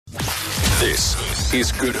This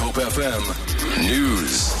is Good Hope FM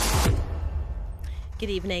News. Good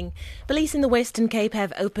evening. Police in the Western Cape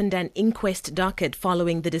have opened an inquest docket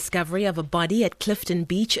following the discovery of a body at Clifton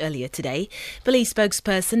Beach earlier today. Police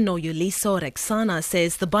spokesperson Noyuliso Rexana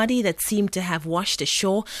says the body that seemed to have washed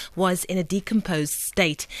ashore was in a decomposed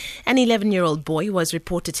state. An 11-year-old boy was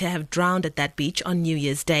reported to have drowned at that beach on New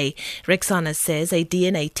Year's Day. Rexana says a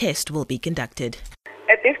DNA test will be conducted.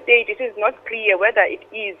 At this stage, it is not clear whether it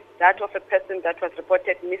is that of a person that was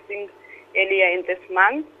reported missing earlier in this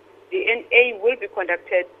month. DNA will be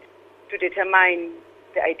conducted to determine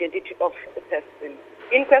the identity of the person.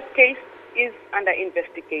 Inquest case is under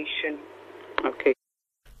investigation. Okay.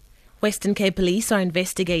 Western Cape Police are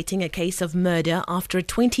investigating a case of murder after a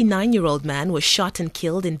 29-year-old man was shot and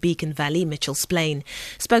killed in Beacon Valley, Mitchell's Plain.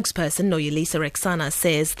 Spokesperson Noyuliso Rexana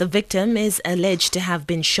says the victim is alleged to have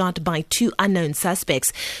been shot by two unknown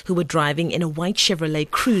suspects who were driving in a white Chevrolet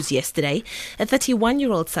Cruze yesterday. A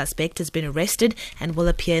 31-year-old suspect has been arrested and will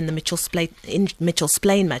appear in the Mitchell's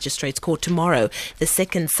Plain Magistrates Court tomorrow. The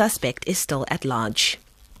second suspect is still at large.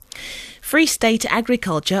 Free State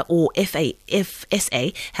Agriculture, or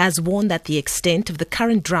FSA, has warned that the extent of the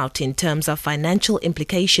current drought in terms of financial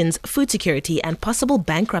implications, food security and possible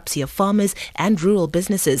bankruptcy of farmers and rural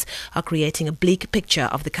businesses are creating a bleak picture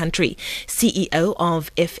of the country. CEO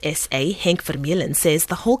of FSA, Henk Vermeulen, says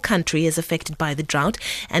the whole country is affected by the drought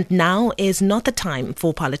and now is not the time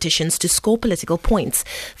for politicians to score political points.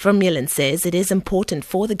 Vermeulen says it is important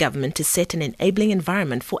for the government to set an enabling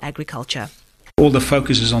environment for agriculture. All the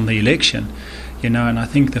focus is on the election, and I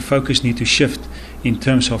think the focus needs to shift in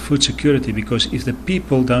terms of food security, because if the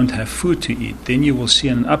people don't have food to eat, then you will see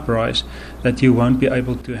an uprise that you won't be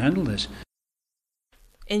able to handle this.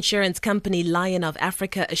 Insurance company Lion of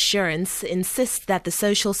Africa Assurance insists that the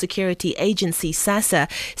Social Security Agency, SASSA,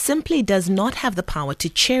 simply does not have the power to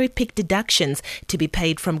cherry-pick deductions to be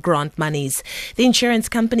paid from grant monies. The insurance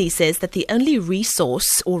company says that the only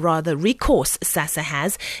recourse SASSA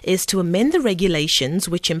has is to amend the regulations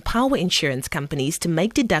which empower insurance companies to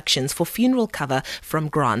make deductions for funeral cover from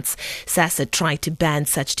grants. SASSA tried to ban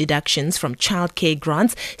such deductions from childcare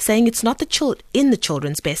grants, saying it's not in the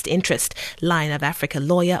children's best interest. Lion of Africa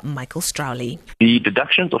lawyer Michael Strowley. The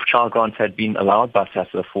deductions of child grants had been allowed by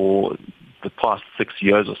SASSA for the past 6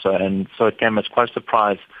 years or so, and so it came as quite a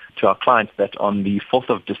surprise to our clients that on the 4th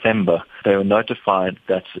of December they were notified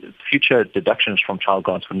that future deductions from child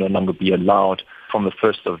grants would no longer be allowed from the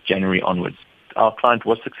 1st of January onwards. Our client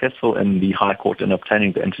was successful in the High Court in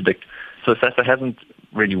obtaining the interdict, so SASSA hasn't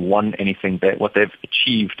really won anything there. What they've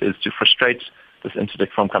achieved is to frustrate this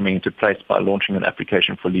interdict from coming into place by launching an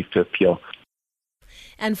application for leave to appeal.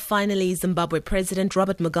 And finally, Zimbabwe President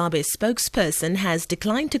Robert Mugabe's spokesperson has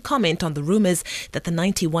declined to comment on the rumours that the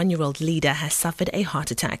 91-year-old leader has suffered a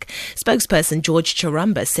heart attack. Spokesperson George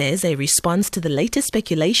Chiramba says a response to the latest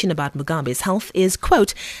speculation about Mugabe's health is,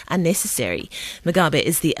 quote, unnecessary. Mugabe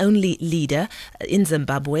is the only leader in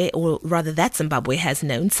Zimbabwe, or rather that Zimbabwe has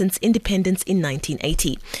known since independence in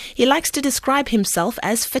 1980. He likes to describe himself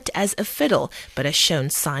as fit as a fiddle, but has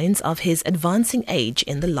shown signs of his advancing age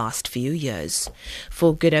in the last few years.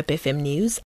 For Good Hope FM News,